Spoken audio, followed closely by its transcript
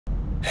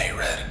Hey,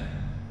 Red.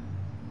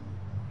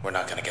 We're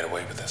not gonna get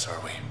away with this, are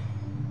we?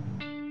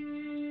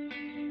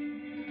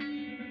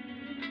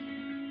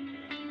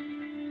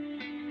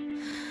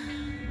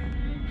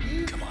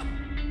 Come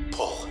on,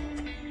 pull.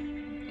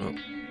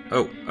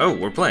 Oh,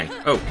 we're playing.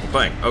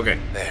 Okay.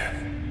 There.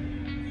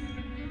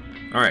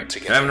 Alright,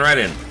 Together. diving right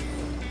in.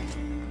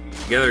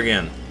 Together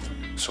again.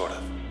 Sort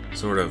of.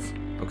 Sort of.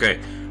 Okay,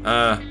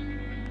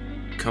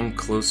 come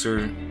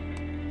closer.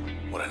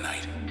 What a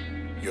night.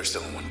 You're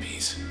still in one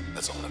piece.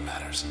 That's all that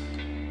matters.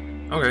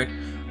 Okay,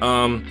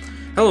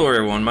 hello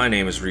everyone, my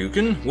name is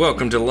Ryuuken.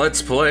 Welcome to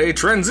Let's Play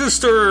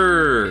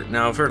Transistor!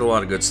 Now, I've heard a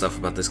lot of good stuff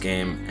about this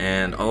game,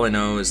 and all I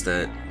know is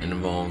that it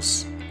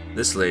involves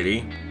this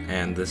lady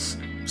and this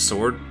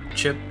sword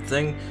chip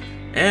thing,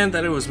 and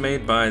that it was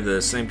made by the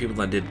same people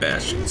that did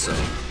Bastion, so...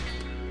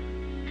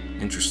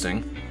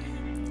 interesting.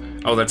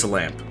 Oh, that's a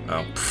lamp.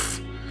 Oh,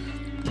 pfft.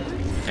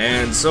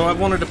 And so I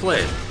wanted to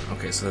play it.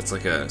 Okay, so that's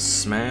like a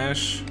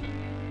smash.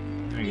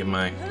 Let me get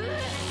my...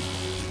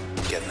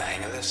 Getting the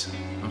hang of this?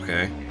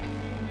 Okay.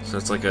 So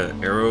it's like a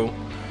arrow.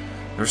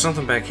 There's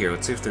something back here.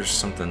 Let's see if there's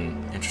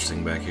something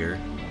interesting back here.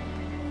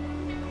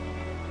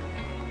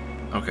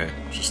 Okay,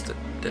 just a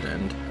dead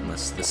end.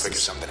 Unless this We'll figure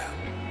something out.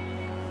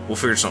 We'll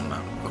figure something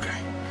out. Okay.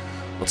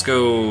 Let's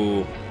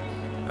go...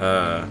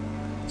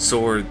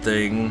 sword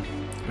thing.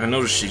 I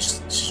noticed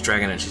she's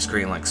dragging it, she's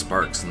creating like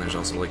sparks, and there's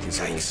also like these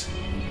little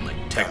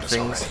like tech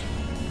things.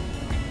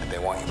 If they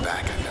want you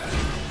back, I bet.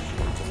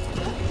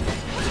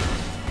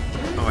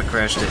 Oh, I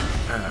crashed it.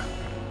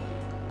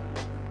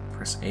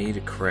 Press A to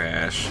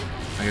crash.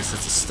 I guess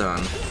that's a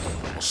stun.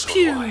 Well, so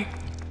Pew! do I.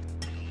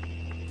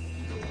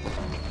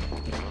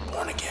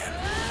 Born again.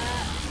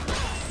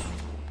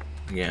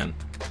 Again.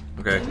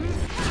 Okay.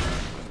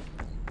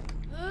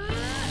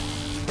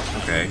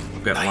 Okay,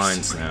 we've got Nice.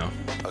 lines now.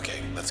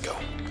 Okay, let's go.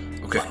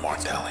 Okay.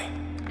 Unmarked alley.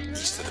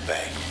 East of the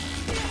bay.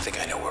 I think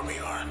I know where we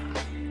are.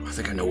 I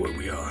think I know where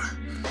we are.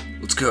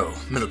 Let's go.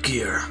 Metal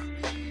Gear.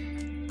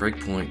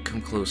 Breakpoint,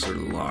 come closer,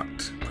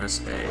 locked.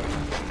 Press A.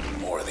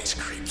 More of these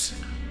creeps.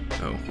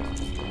 Oh.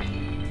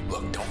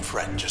 Look, don't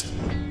fret, just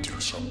do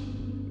something.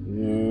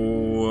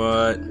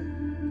 What?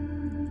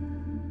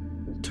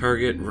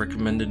 Target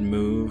recommended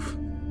move.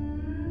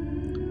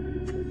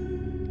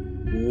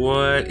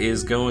 What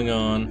is going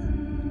on?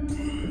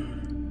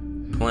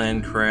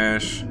 Plan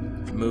crash.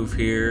 Move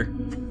here.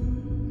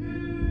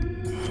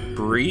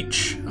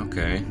 Breach.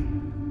 Okay.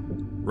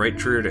 Right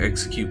trigger to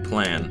execute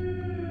plan.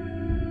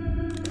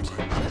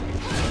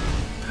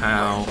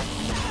 Pow.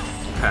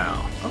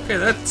 Pow. Okay,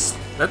 that's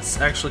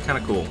actually kind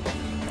of cool.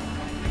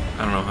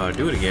 I don't know how to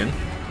do it again.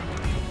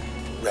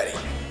 Ready.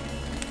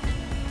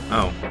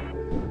 Oh.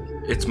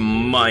 It's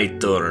my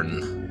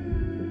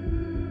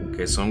turn.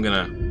 Okay, so I'm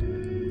gonna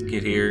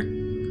get here.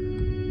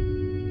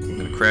 I'm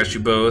gonna crash you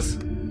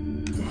both.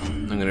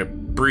 I'm gonna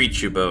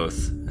breach you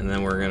both. And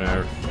then we're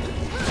gonna...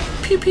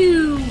 Pew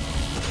pew!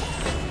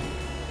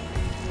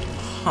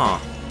 Huh.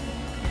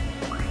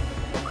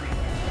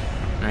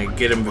 I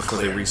get them before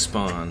they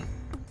respawn.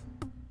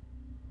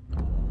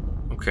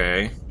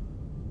 Okay.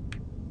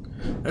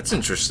 That's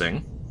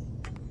interesting.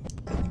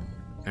 Can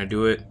I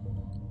do it?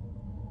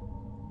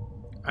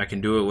 I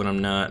can do it when I'm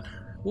not...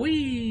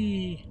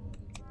 Whee!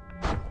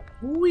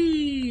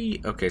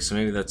 Whee! Okay, so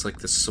maybe that's like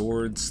the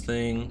swords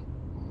thing.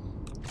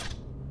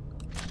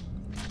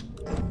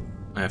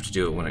 I have to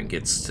do it when it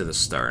gets to the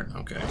start.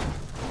 Okay.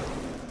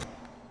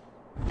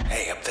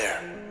 Hey, up there.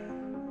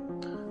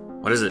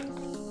 What is it?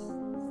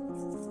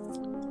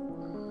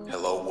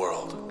 Hello,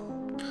 world.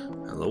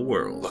 Hello,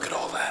 world. Look at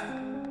all that.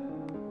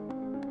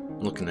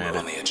 Looking at We're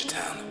on it. the edge of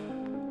town.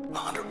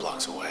 100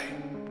 blocks away.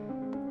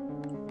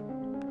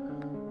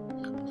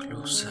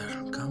 Closer.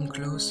 Come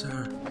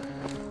closer.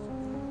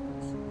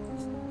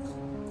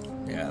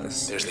 Yeah,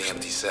 this... There's the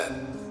empty set.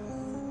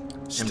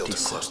 Still Empty too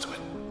set. close to it.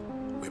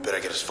 We better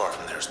get as far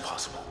from there as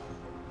possible.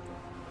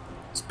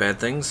 It's bad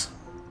things?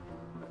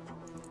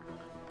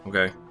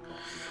 Okay.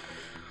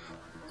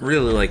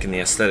 Really liking the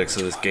aesthetics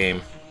of this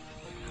game.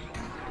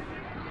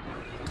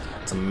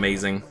 It's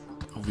amazing.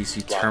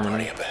 OVC Block terminal.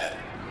 party up ahead.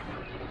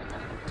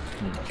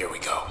 Here we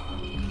go.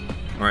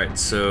 Alright,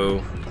 so...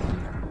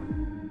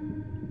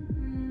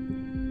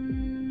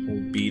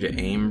 hold B to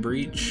aim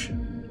breach.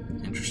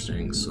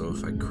 Interesting, so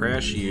if I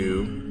crash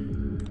you...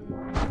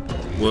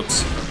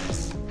 Whoops.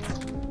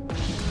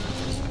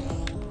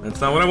 That's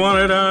not what I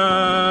wanted!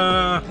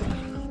 I'm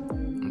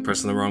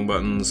pressing the wrong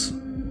buttons.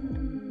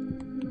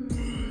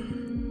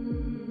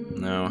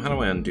 No, how do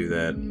I undo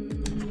that?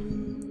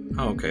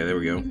 Oh, okay, there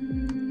we go.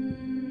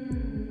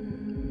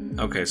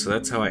 Okay, so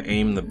that's how I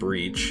aim the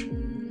breach.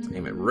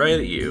 Aim it right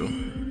at you.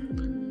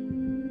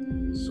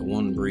 So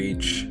one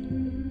breach,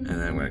 and then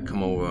I'm gonna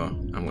come over,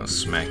 I'm gonna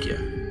smack you.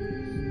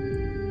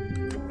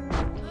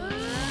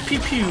 Pew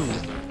pew!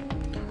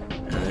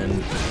 And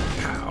then,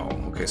 pow.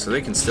 Okay, so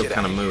they can still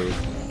kind of move.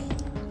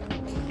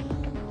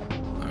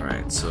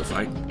 Alright, so if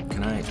I,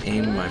 can I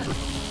aim my...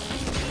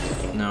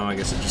 No, I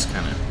guess it just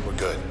kind of... We're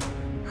good.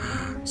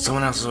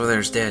 Someone else over there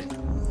is dead.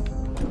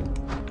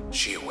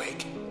 She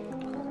awake.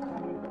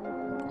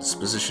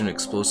 Disposition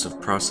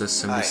explosive process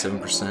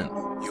 77%.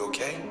 You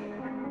okay?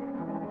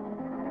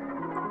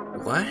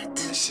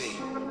 What? I see.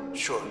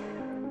 Sure.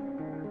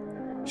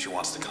 She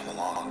wants to come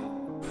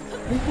along.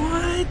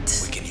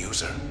 What? We can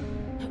use her.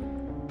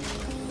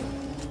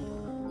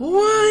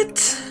 What?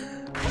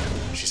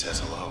 She says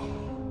hello.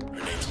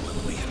 Her name's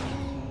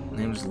Lillian.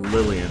 Name's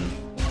Lillian.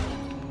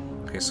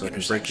 Okay, so I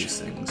can break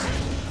these things.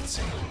 Let's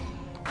see.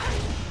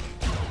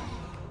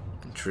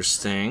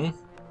 Interesting.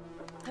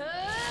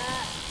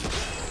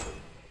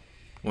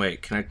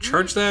 Wait, can I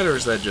charge that, or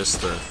is that just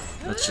the...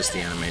 That's just the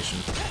animation.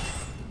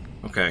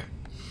 Okay.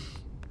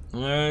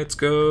 Let's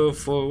go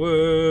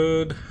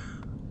forward.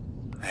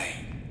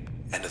 Hey,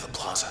 end of the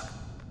plaza.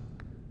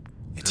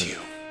 It's you.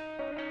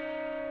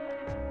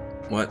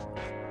 What?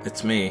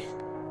 It's me.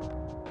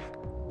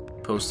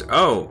 Poster.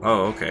 Oh,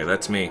 okay,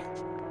 that's me.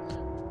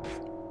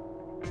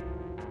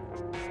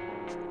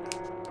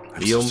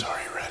 I'm so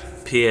sorry, Red.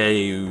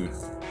 P.A.U.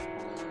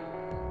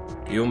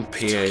 They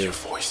took your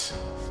voice.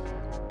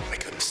 I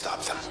couldn't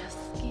stop them.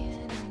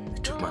 They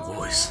took my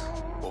voice.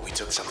 Well, we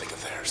took something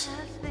of theirs.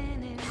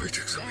 We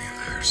took something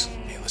of theirs.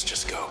 Hey, let's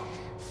just go.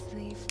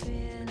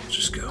 Let's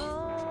just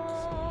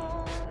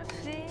go.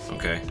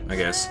 Okay, I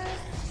guess.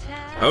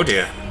 Oh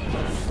dear.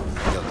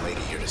 Young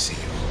lady here to see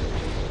you.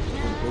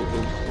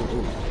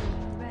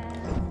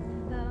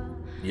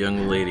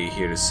 Young lady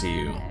here to see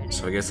you.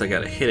 So I guess I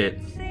gotta hit it.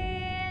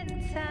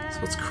 So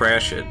let's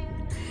crash it.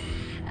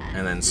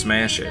 And then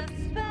smash it.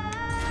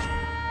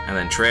 And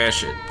then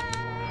trash it.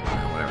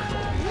 Whatever.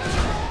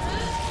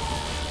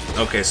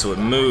 Okay, so it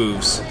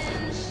moves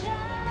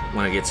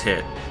when it gets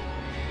hit.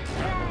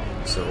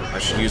 So I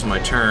should use my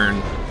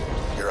turn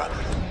You're up.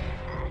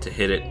 to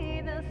hit it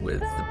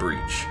with the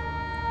breach.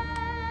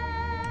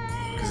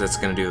 Because that's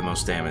gonna do the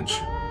most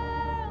damage.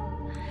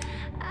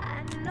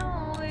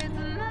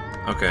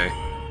 Okay.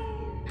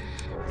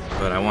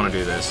 But I want to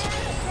do this.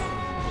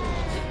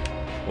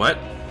 What?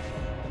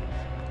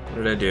 What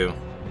did I do?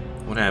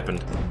 What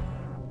happened?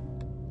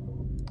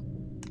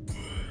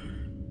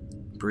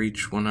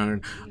 Breach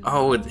 100.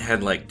 Oh, it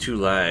had like 2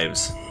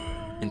 lives.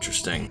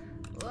 Interesting.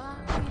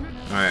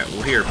 Alright,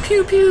 well here.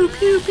 Pew, pew,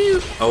 pew, pew.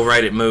 Oh,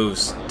 right, it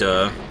moves.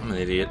 Duh. I'm an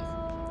idiot.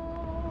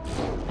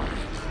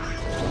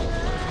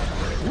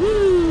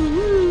 Woo,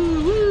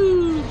 woo,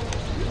 woo.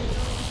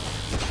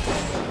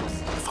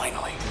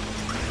 Finally.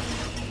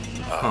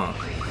 Huh.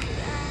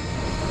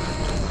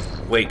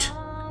 Wait.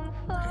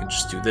 I can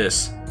just do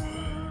this.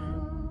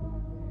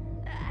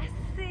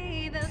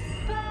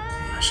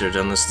 I should have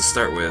done this to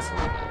start with.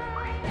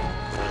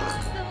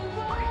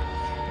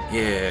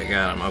 Yeah,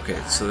 got him. Okay,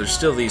 so there's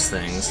still these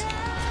things.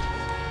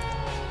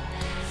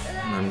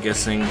 And I'm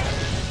guessing...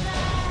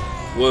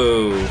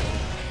 Whoa.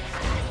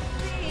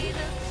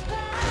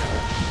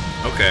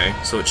 Okay,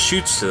 so it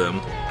shoots to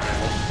them.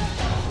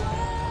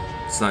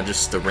 It's not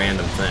just a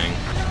random thing.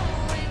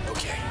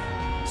 Okay.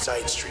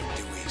 Side street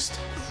due east.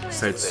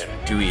 Besides,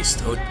 due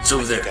east. Oh, it's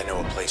over I there. think I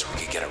know a place we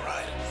could get a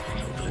ride.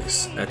 No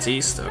place. That's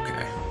east?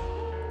 Okay.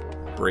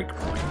 Break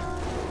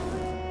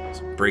point.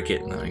 So break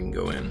it and then I can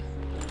go in.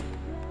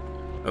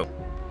 Oh,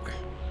 okay.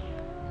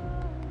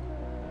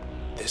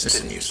 This This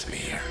didn't used to be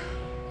here.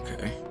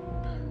 Okay.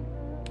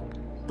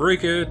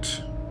 Break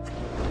it!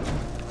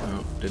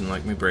 Oh, didn't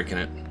like me breaking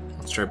it.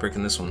 Let's try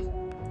breaking this one.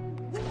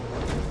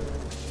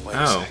 Wait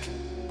Oh. a sec.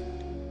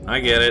 I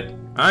get it.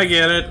 I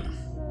get it.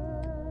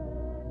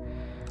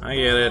 I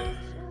get it.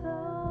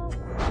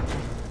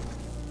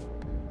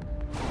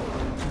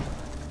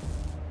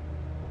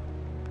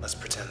 Let's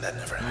pretend that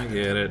never I happened.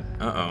 get it.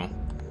 Uh-oh.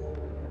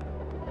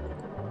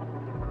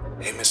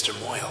 Hey, Mr.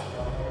 Moyle.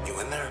 You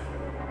in there?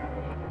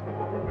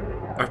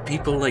 Are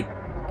people like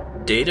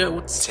Data?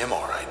 What's... It's him,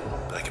 alright.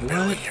 But I can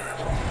barely What? hear him.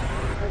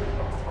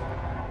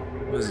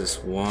 What is this?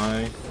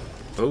 Why?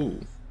 Oh.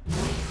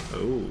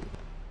 Oh.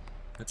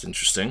 That's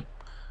interesting.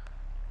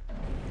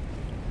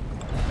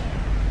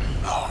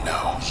 Oh,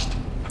 no.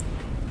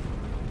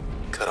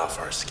 Cut off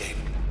our escape.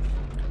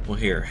 Well,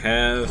 here,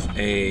 have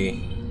a...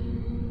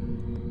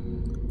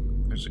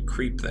 There's a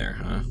creep there,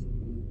 huh?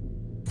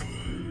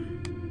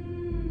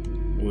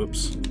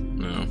 Whoops.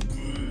 No.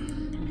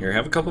 Here,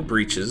 have a couple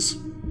breaches.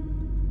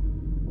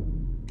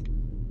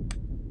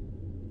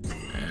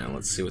 And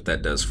let's see what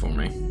that does for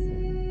me.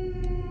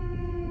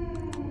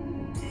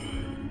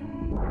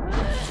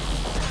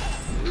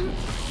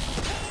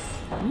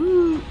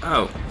 Woo!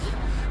 Oh.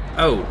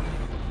 Oh.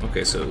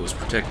 Okay, so it was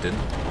protected.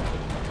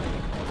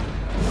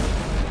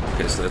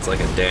 Okay, so that's like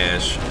a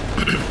dash.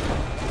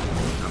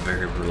 Not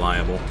very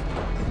reliable.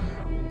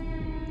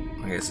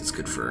 I guess it's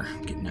good for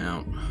getting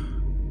out.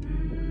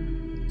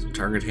 So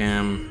target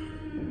him.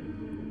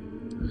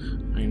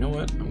 You know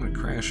what? I'm gonna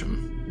crash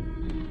him.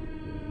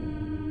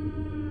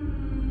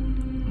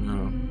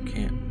 No,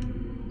 can't.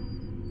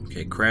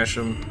 Okay, crash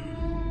him.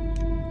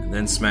 And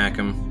then smack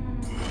him.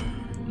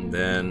 And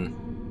then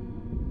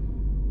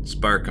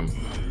spark him.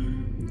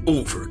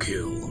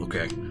 Overkill.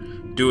 Okay.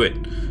 Do it.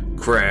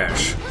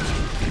 Crash.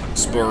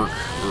 Spark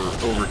or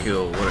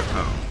overkill, whatever.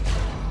 Oh.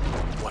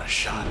 What a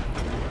shot.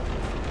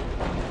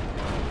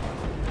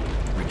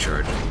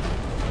 recharging.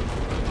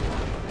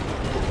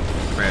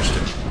 Crashed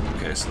him.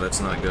 Okay, so that's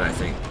not good, I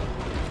think.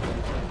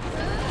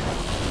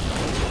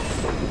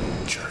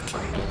 Jerk.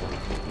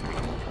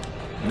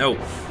 No!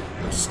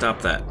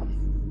 Stop that.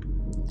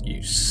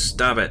 You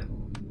stop it.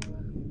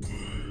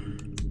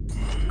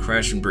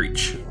 Crash and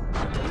breach.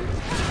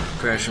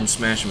 Crash him,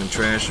 smash him, and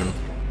trash him.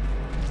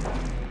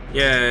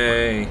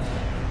 Yay!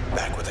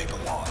 Back where they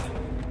belong.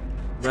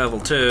 Level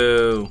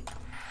 2!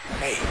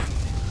 Hey,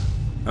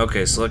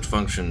 Okay, select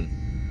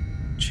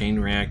function. Chain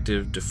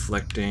reactive,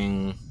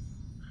 deflecting,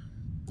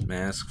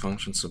 mask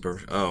function,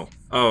 subversion. Oh,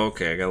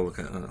 okay. I gotta look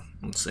at.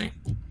 Let's see.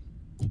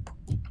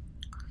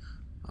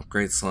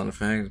 Upgrade slot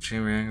effect,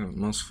 chain reactive with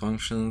most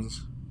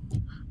functions.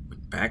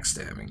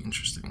 Backstabbing,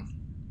 interesting.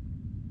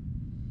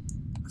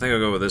 I think I'll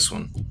go with this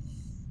one.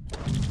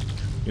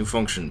 New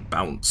function,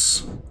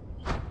 bounce.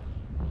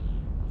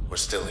 we're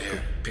still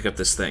here. Pick up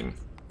this thing.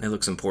 It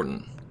looks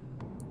important.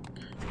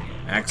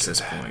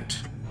 Access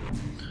point.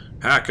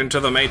 Hack into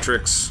the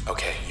matrix.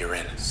 Okay, you're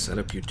in.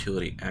 Setup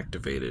utility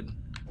activated.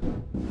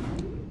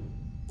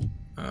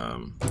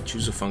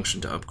 Choose a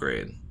function to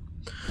upgrade.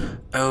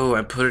 Oh,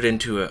 I put it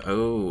into a...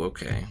 Oh,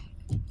 okay.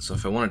 So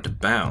if I wanted to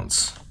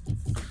bounce,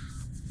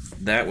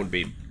 that would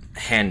be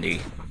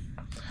handy.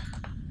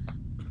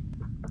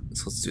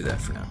 So let's do that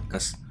for now.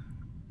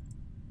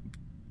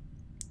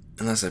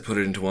 Unless I put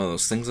it into one of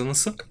those things on the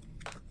side.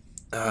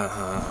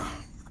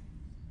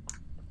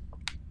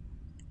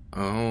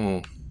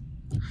 Oh.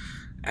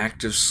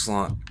 Active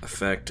slot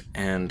effect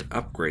and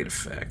upgrade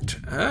effect.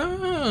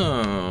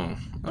 Oh,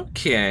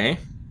 okay.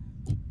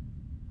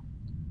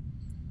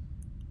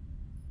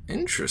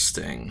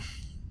 Interesting.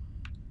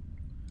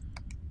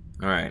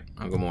 Alright,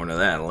 I'll go more into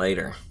that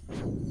later.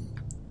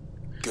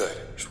 Good.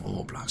 Just one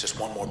more block. Just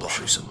one more block. I'll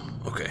show you something.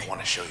 Okay. I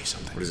want to show you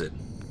something. What is it?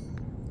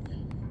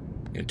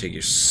 You gonna take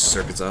your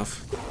circuits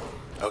off?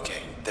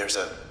 Okay, there's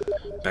a...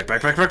 Back.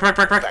 Back.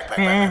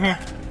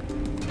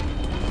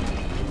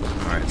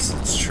 Alright, so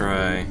let's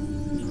try...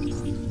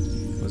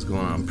 What's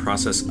going on?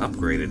 Process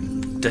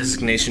upgraded.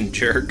 Designation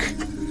jerk.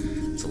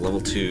 It's a level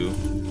 2.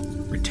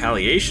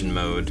 Retaliation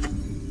mode.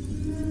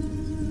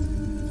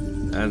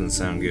 That doesn't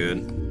sound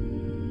good.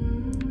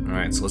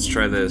 Alright, so let's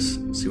try this.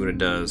 See what it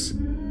does.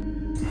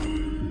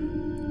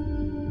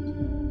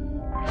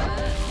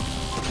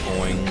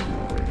 Boing.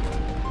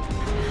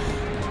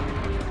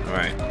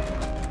 Alright.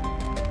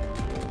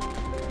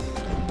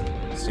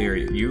 So here,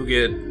 you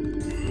get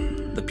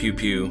the pew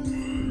pew.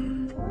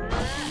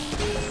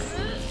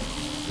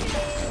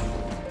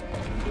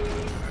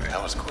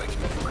 That was quick.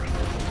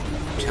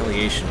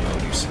 Retaliation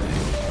mode, you say?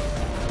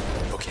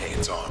 Okay,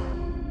 it's on.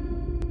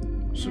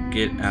 So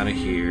get out of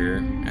here,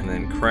 and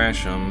then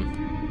crash them.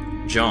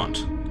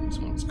 Jaunt. That's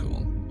what it's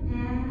called.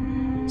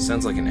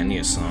 Sounds like an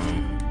Enya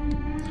song.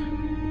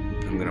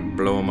 I'm gonna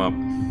blow them up,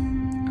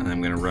 and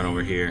I'm gonna run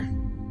over here.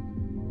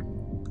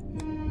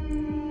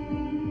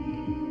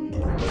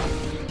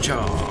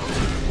 Chaw.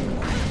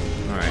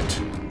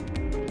 Alright.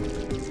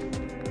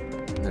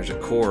 There's a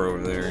core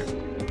over there.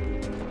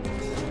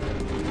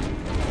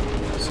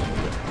 So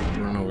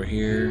run over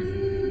here.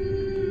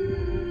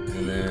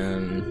 And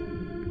then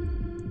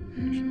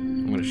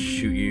I'm gonna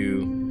shoot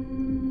you.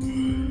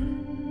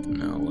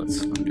 No,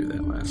 let's undo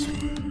that last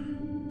one.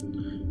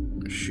 I'm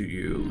gonna shoot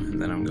you,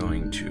 and then I'm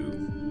going to...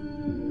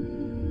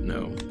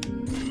 No.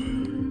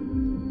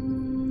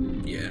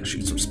 Yeah,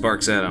 shoot some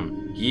sparks at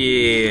him.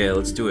 Yeah,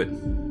 let's do it.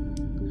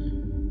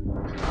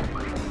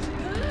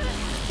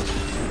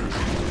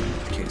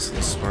 Okay, so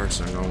the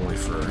sparks are normally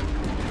for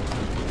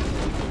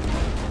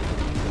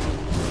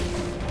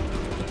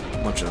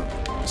a bunch of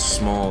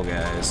small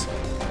guys.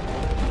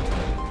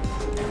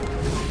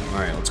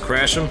 Alright, let's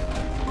crash them.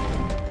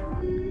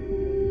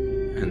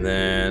 And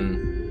then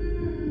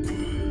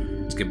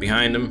let's get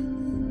behind him.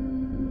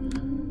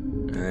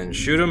 And then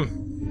shoot him.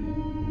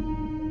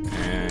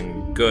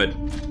 And good.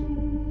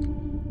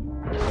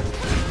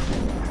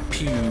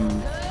 Pew.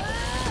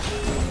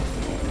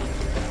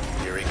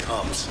 Here he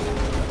comes.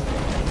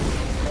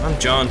 I'm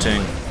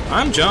jaunting.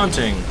 I'm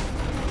jaunting.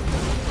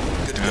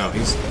 Good to Oh, go.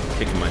 he's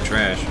kicking my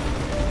trash.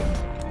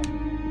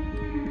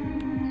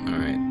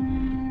 Alright.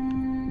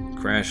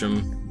 Crash him.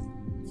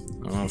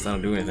 I don't know if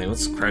that'll do anything.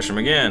 Let's crash him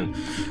again.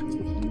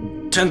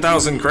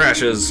 10,000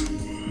 crashes.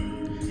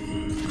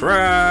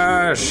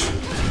 Crash!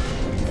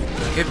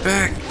 Get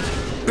back!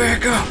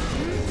 Back up!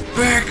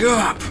 Back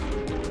up!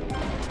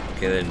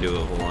 Okay, that didn't do a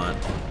whole lot.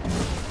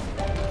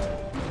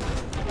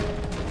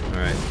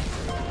 Alright.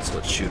 So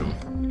let's shoot him.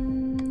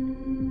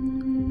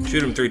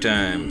 Shoot him 3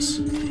 times.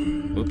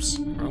 Oops,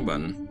 wrong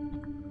button.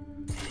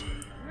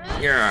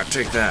 Yeah,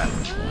 take that.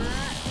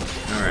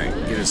 Alright,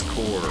 get his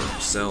core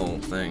cell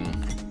thing.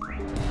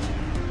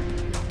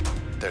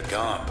 They're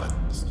gone, but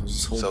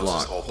This whole So is block.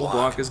 this whole Whole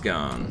block is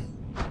gone.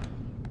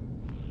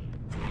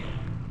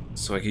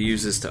 So I can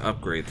use this to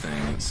upgrade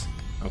things.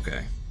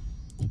 Okay.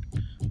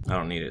 I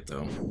don't need it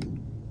though.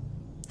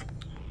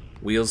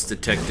 Wheels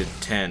detected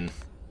 10.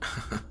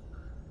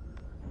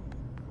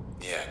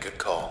 yeah, good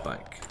call.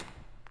 Bike.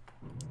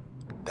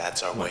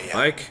 That's our way out.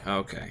 Bike?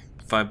 Okay.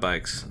 5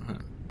 bikes.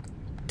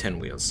 10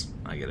 wheels.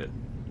 I get it.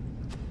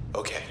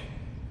 Okay.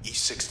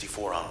 East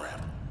 64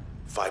 on-ramp.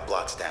 5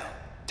 blocks down.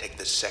 Take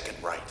the second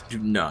right. Do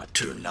not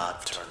Do turn.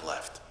 not turn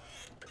left.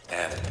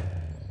 And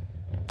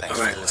thanks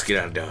Alright, for let's listening. get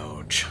out of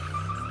Dodge.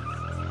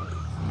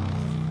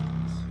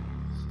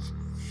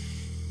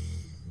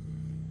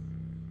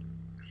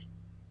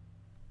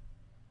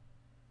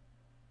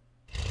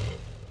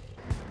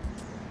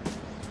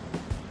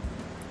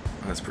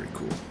 That's pretty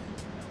cool.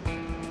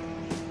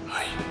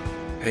 Hi.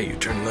 Hey, you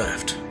turn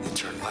left. You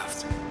turn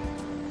left.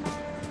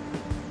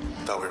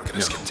 Thought we were gonna No,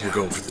 skip town. we're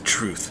going for the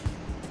truth.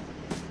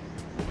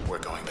 We're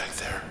going back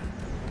there.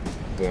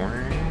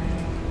 Boring.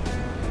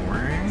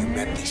 You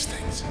met these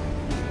things.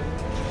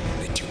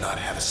 They do not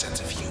have a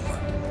sense of humor.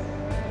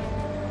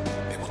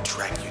 They will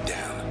track you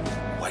down,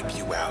 wipe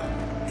you out,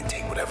 and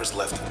take whatever's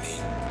left of me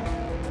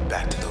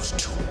back to those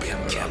 2-bit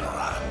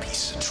Camerata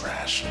pieces of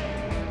trash.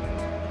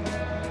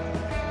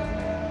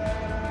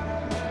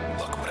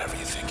 Look, whatever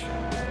you're thinking,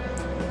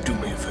 Do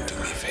me a do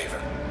favor. me a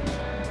favor.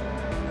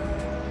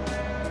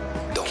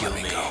 Don't Kill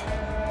let me me. go.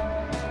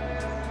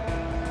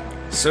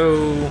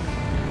 So,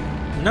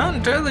 not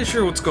entirely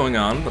sure what's going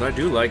on, but I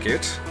do like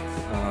it.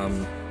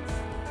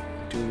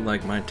 Do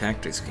like my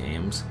tactics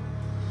games.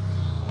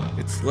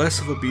 It's less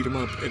of a beat 'em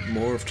up and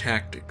more of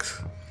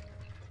tactics,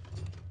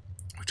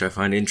 which I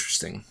find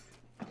interesting.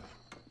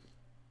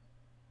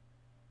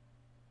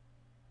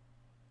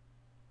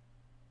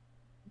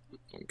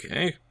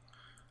 Okay.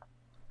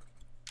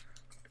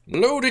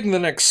 Loading the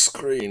next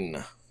screen.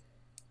 I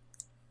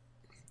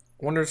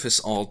wonder if this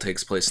all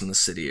takes place in the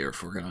city or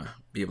if we're gonna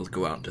be able to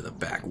go out into the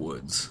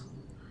backwoods.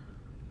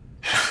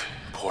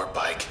 Poor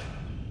bike.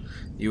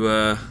 You,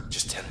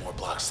 Just 10 more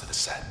blocks to the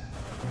set.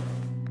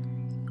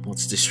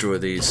 let's destroy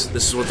these.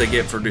 This is what they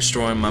get for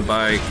destroying my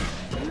bike.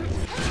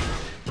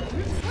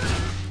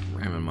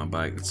 Ramming my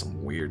bike with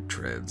some weird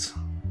treads.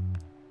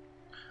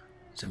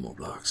 10 more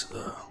blocks.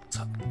 What's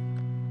up?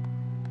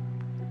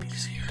 Beat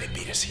us here. They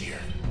beat us here.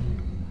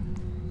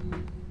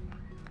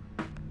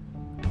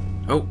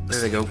 Oh, there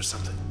they go. For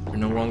something. We're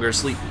no longer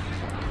asleep.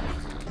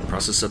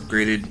 Process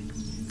upgraded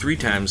 3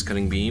 times,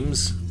 cutting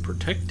beams.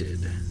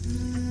 Protected.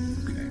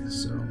 Okay,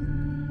 so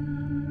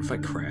what if I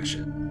crash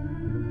it?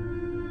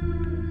 I'm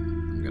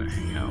gonna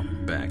hang out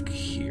back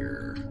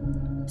here.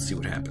 See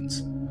what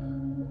happens.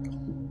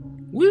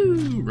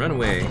 Woo! Run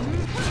away.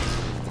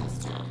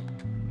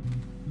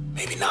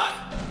 Maybe not.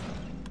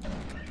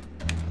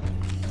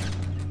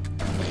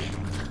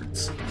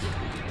 Hurts.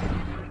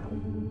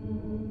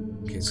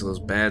 Okay, so those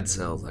bad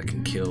cells I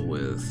can kill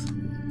with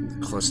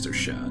the cluster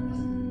shot.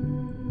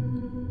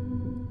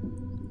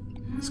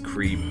 Let's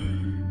creep.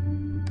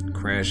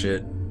 Crash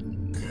it.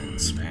 And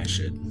smash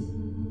it.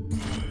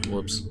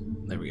 Whoops.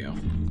 There we go.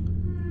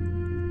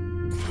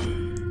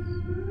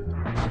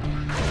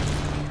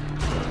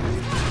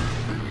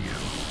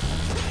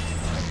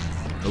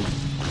 Oh,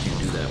 can't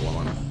do that while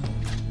I'm...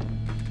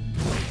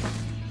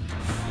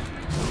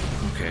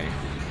 Okay.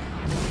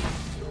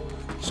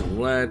 So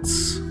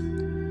let's... How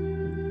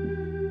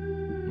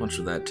much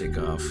would that take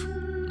off?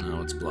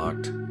 No, it's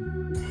blocked.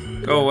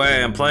 Go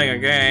away, I'm playing a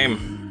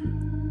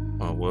game!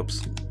 Oh,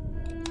 whoops.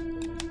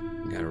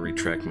 Gotta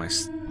retract my...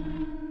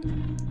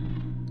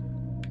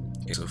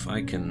 Okay, so if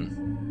I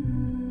can...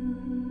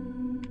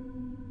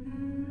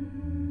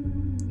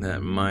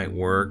 That might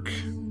work.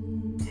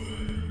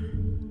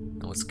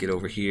 Now let's get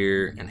over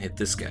here and hit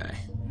this guy.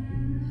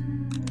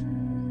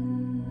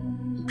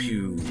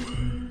 Pew.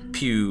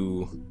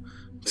 Pew.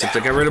 Except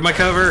I got rid of my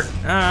cover.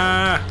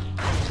 Ah!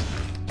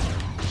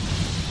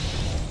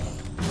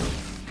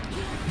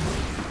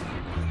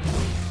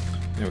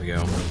 There we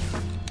go.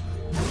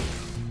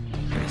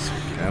 Okay, so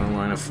get out of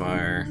line of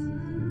fire.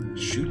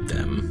 Shoot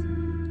them.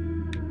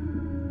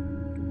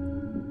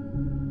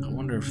 I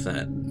wonder if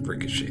that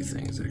ricochet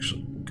thing is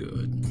actually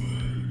good.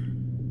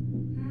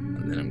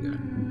 And then I'm gonna...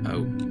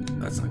 Oh,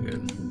 that's not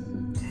good.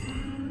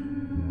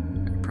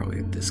 I could probably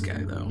hit this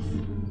guy, though.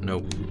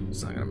 Nope,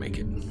 it's not gonna make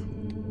it.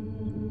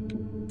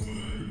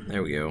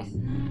 There we go.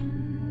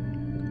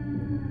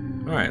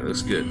 Alright,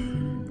 looks good.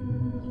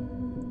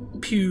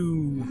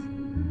 Pew!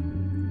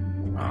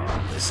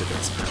 Oh, they said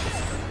that's not.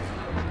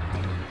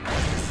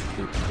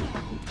 Oh.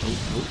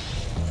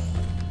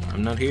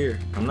 I'm not here.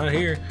 I'm not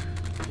here.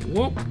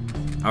 Whoop!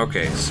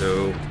 Okay,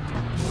 so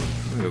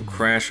I'm gonna go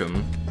crash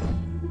them,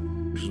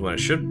 which is what I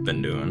should have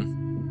been doing.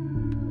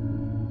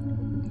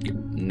 Get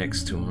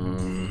next to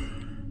him.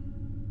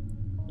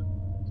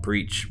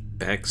 Breach.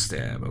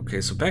 Backstab. Okay,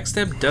 so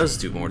backstab does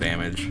do more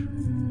damage.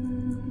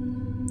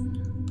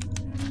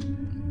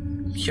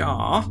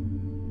 Yeah.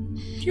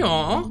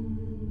 Yeah.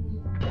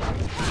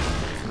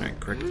 Alright,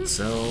 corrected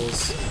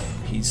cells.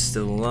 He's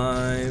still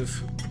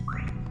alive.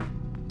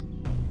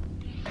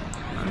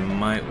 I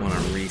might want to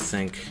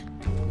rethink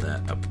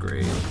that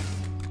upgrade.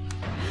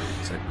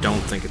 Because I don't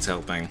think it's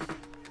helping.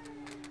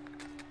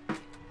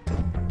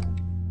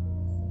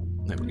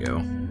 There we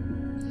go.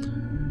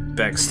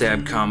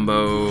 Backstab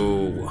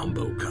combo.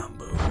 Wombo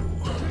combo.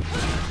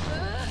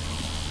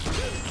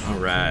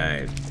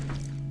 Alright.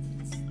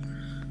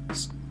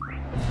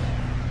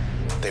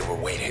 They were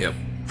waiting. Yep,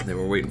 they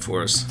were waiting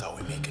for us. Thought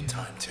we'd make good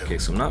time, too. Okay,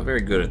 so I'm not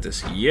very good at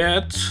this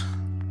yet,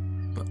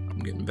 but I'm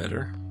getting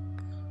better.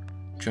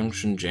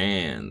 Junction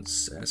Jan's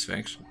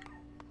satisfaction.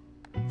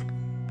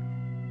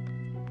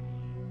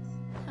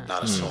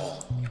 Not a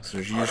soul. So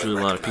there's usually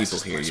a lot of people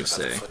here, you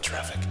say. Foot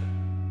traffic.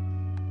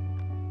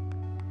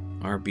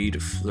 RB to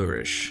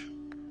flourish.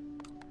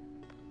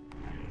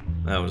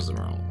 That was the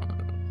wrong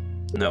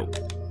one. Nope.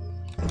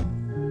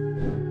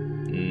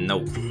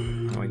 Nope.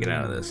 How do I get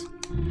out of this?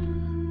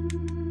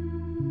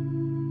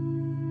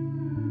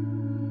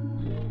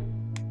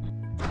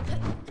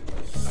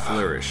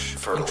 Flourish.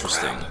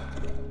 Interesting. Ground.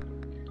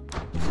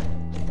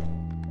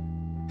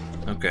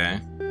 Okay.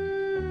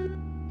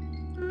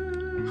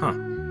 Huh.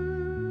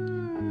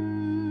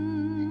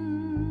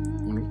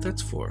 Wonder what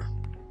that's for.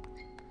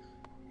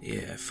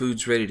 Yeah,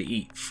 food's ready to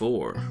eat.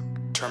 4.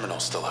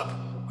 Terminal's still up.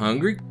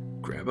 Hungry?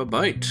 Grab a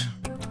bite.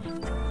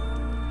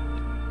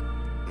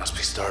 Must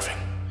be starving.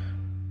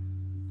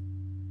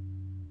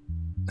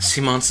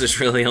 Sea monster's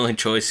really the only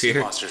choice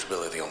here? Monster's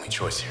really the only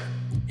choice here.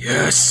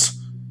 Yes!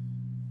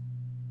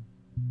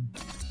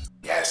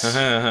 Yes.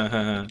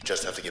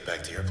 Just have to get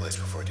back to your place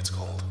before it gets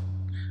cold.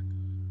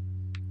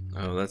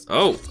 Oh, that's...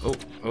 Oh!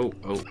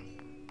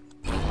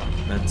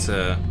 That's,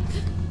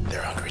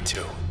 They're hungry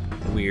too.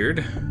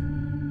 weird.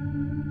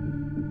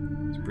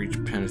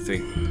 Breach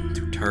penetrate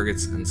through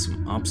targets and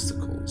some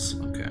obstacles.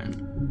 Okay.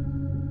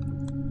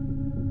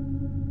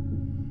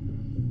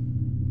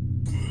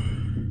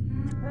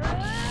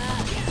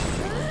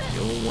 The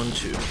old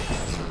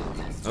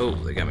 1-2. Oh,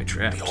 they got me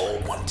trapped. The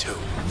old 1-2.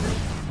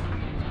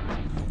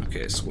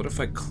 Okay, so what if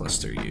I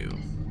cluster you?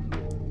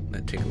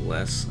 That'd take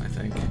less, I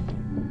think.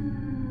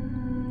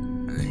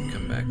 And then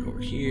come back over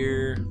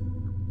here.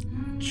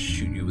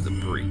 Shoot you with a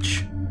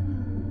breach.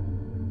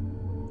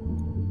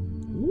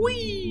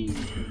 Whee!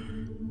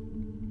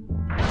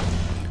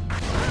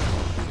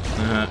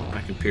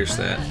 I can pierce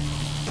that.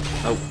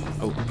 Oh.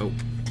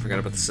 Forgot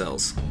about the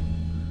cells.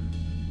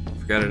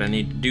 Forgot it, I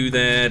need to do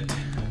that.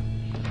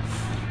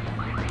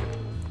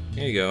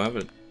 Here you go, I have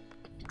a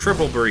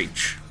triple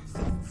breach.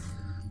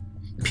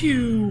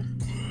 Pew!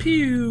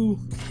 Pew!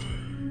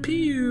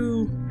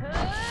 Pew!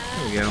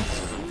 There we go.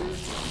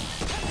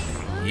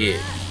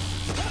 Yeah.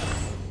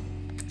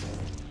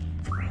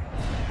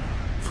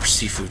 For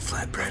seafood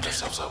flatbread.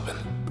 Ourselves open.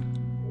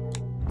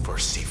 For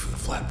seafood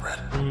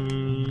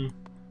flatbread.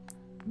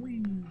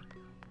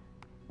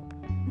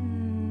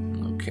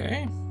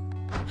 Okay.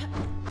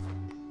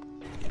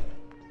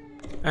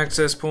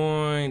 Access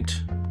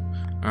point.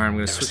 Alright, I'm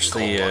gonna switch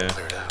the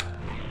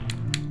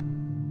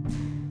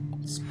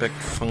spec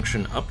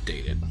function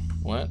updated.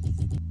 What?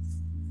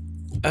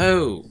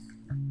 Oh.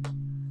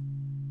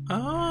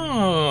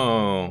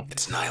 Oh.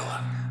 It's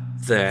Nyla.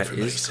 That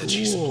Everybody is said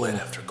she cool. split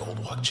after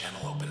Goldwalk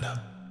Channel opened up.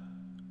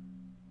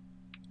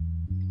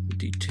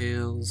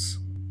 Details.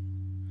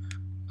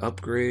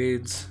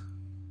 Upgrades.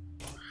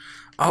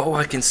 Oh,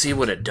 I can see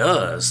what it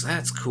does.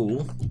 That's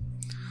cool.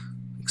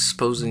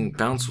 Exposing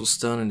bounce will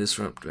stun and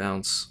disrupt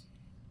bounce.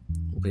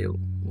 Will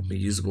be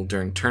usable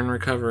during turn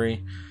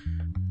recovery.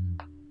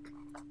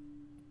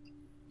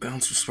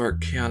 Bounce will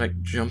spark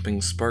chaotic jumping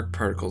spark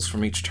particles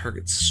from each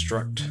target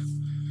struck.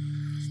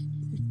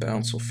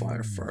 Bounce will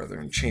fire farther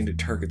and chain to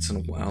targets in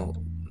a while.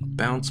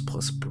 Bounce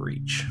plus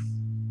breach.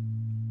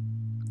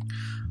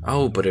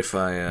 Oh, but if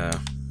I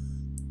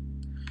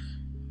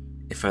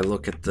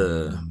look at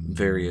the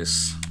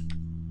various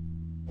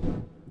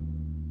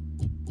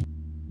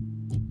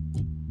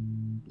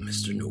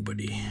Mr.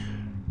 Nobody.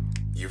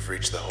 You've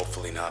reached the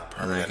hopefully not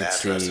permanent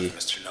address of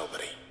Mr.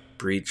 Nobody.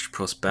 Breach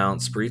plus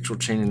bounce. Breach will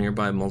chain to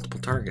nearby multiple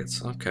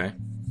targets. Okay.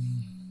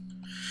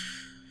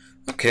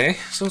 Okay,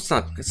 so it's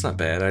not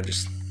bad. I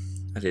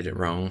did it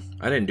wrong.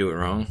 I didn't do it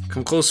wrong.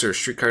 Come closer.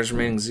 Streetcars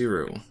remaining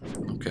 0.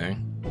 Okay.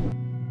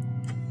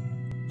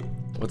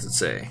 What's it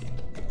say?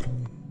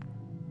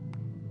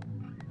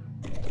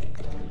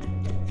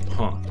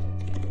 Huh.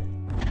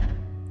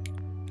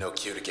 No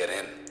queue to get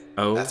in.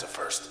 Oh. That's a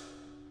first.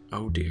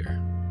 Oh dear.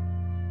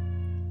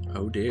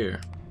 Oh dear.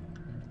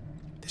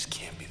 This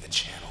can't be the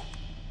channel.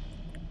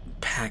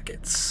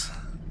 Packets.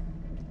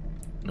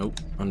 Nope,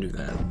 undo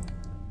that.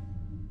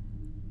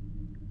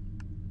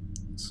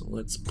 So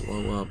let's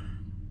blow up.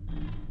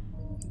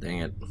 Dang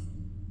it.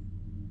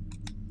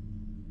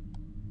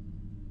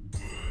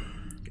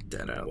 Get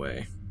that out of the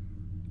way.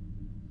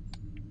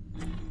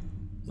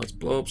 Let's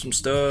blow up some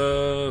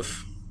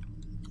stuff.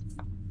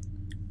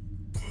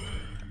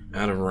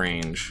 Out of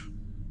range.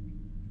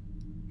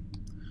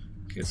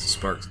 Guess the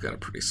spark's got a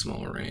pretty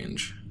small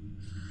range.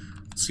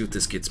 Let's see what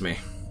this gets me.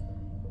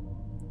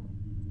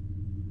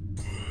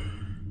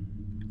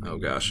 Oh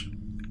gosh.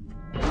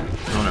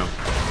 Oh no.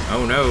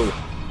 Oh no.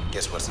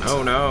 Guess what's inside?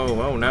 Oh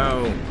no. Oh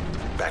no.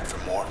 Back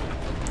for more.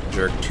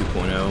 Jerk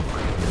 2.0.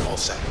 All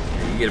set.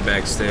 You get a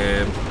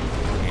backstab.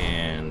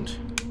 And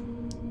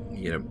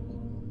you get a...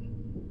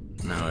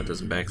 No, that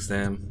doesn't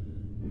backstab.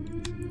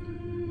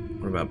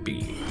 What about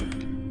B?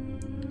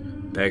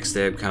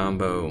 Backstab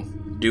combo.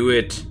 Do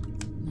it.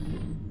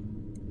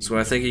 That's what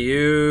I think of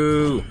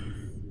you.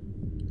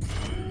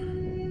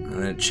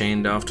 it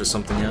chained off to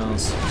something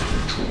else.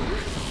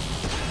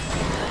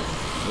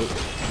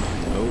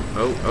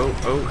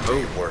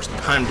 Oh. Worst.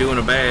 I'm doing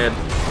a bad.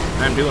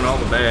 I'm doing all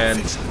the bad.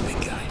 Fixing the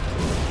big guy.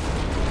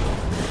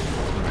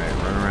 Alright,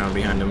 run around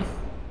behind him.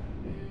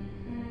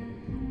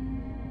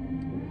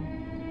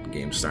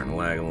 Game's starting to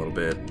lag a little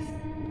bit.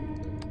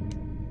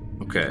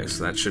 Okay,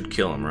 so that should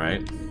kill him,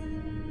 right?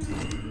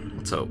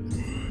 Let's hope.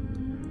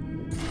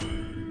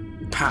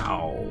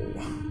 Pow!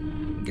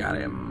 Got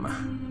him.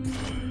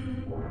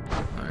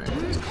 Alright,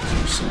 let's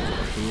do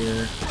something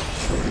here.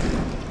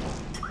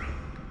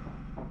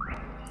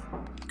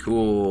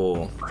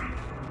 Cool.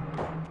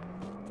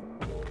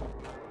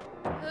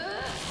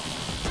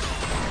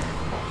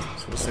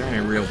 So is there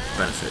any real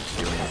benefit to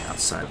doing it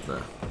outside of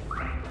the...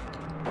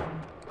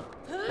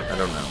 I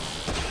don't know.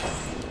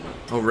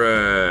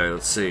 Alright,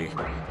 let's see.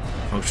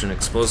 Function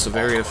explosive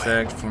area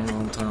effect, form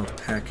volatile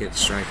packet,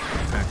 strike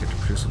packet to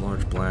produce a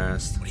large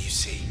blast. What do you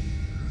see?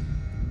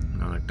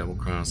 Not double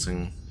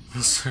crossing.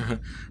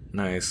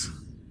 Nice.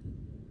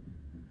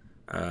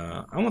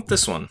 I want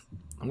this one.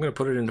 I'm gonna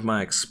put it into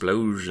my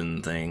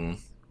explosion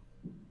thing.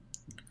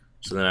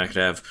 So then I could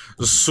have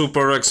the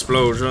super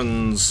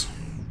explosions.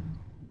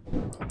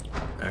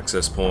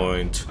 Access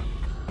point.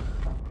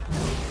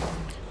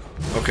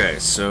 Okay,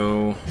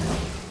 so...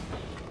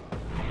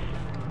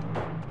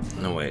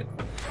 No, wait.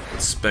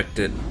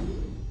 Expected...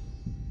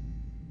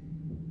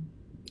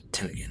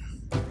 Tinnigan.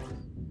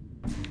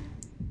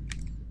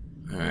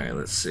 Alright,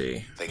 let's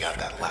see. They got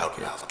that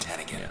loudmouth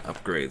Tannigan. Yeah,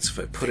 upgrades. If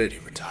I put it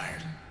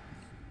Retired.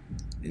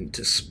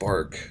 into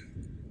Spark,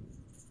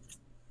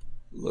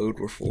 load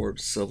reform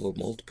several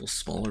multiple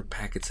smaller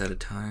packets at a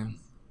time.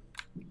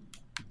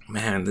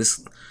 Man,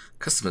 this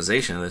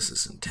customization of this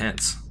is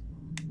intense.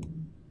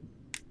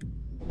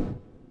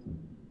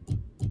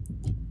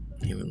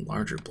 Even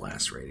larger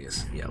blast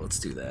radius. Yeah, let's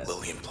do that.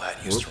 Lillian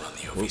Platt used to run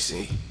the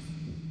OVC.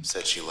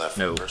 Said she left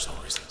for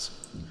personal reasons.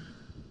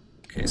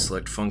 Okay,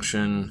 select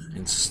function,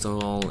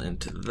 install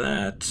into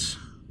that.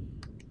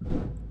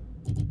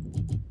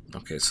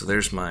 Okay, so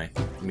there's my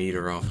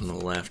meter off on the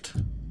left.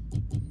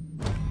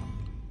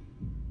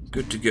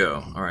 Good to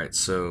go. Alright,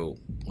 so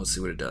let's see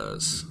what it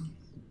does.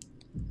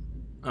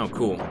 Oh,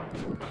 cool.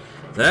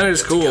 That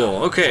is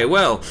cool. Okay,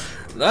 well,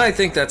 I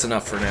think that's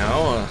enough for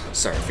now.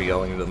 Sorry for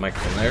yelling into the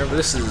microphone there, but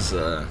this is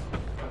a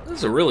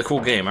really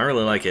cool game. I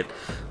really like it.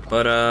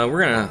 But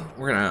we're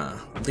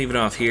gonna leave it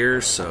off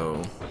here.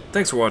 So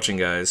thanks for watching,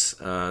 guys.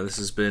 This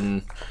has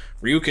been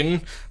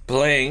Ryuuken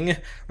playing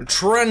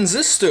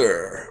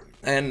Transistor,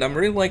 and I'm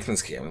really liking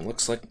this game. It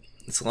looks like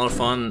it's a lot of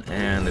fun,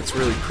 and it's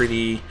really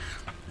pretty,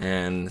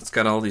 and it's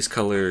got all these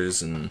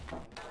colors. And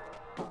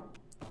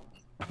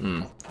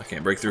I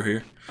can't break through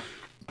here.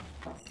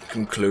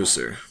 Come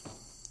closer.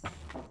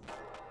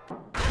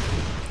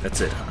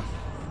 That's it, huh?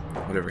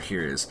 Whatever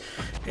here is.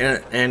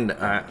 And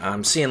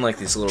I'm seeing like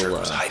these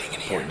little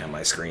pointing at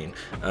my screen.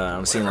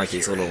 I'm seeing like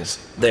these little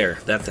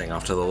that thing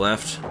off to the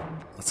left.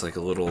 That's like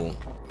a little.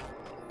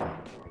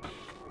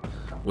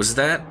 Was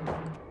that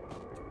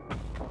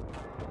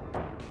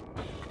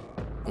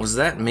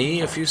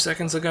me a few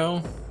seconds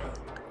ago?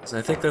 'Cause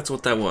I think that's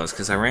what that was.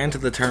 Because I ran to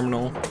the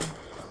terminal,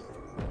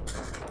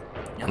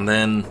 and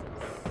then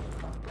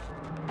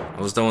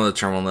I was done with the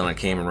terminal, and then I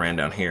came and ran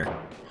down here.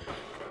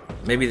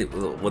 Maybe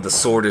what the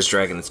sword is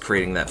dragging, it's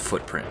creating that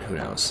footprint. Who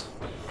knows?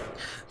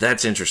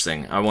 That's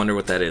interesting. I wonder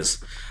what that is.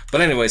 But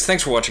anyways,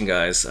 thanks for watching,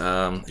 guys. If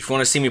you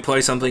want to see me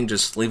play something,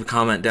 just leave a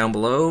comment down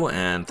below.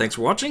 And thanks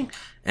for watching,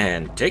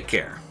 and take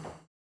care.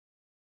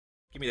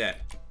 Give me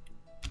that.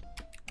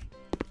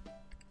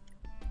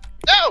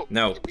 No!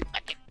 No.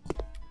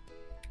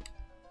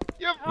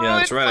 You've Yeah,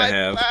 that's right, I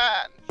have.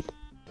 plans.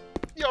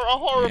 You're a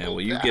horrible Yeah,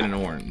 well, you dad. get an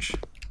orange.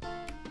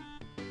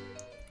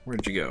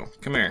 Where'd you go?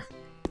 Come here.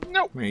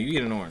 No. Come here, you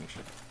get an orange.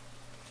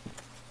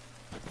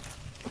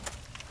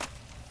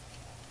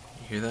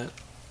 You hear that?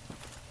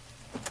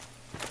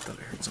 I thought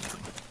I heard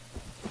something.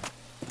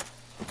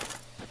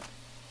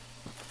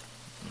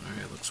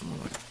 Alright, looks more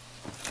like...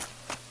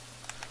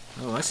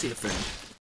 Oh, I see a thing.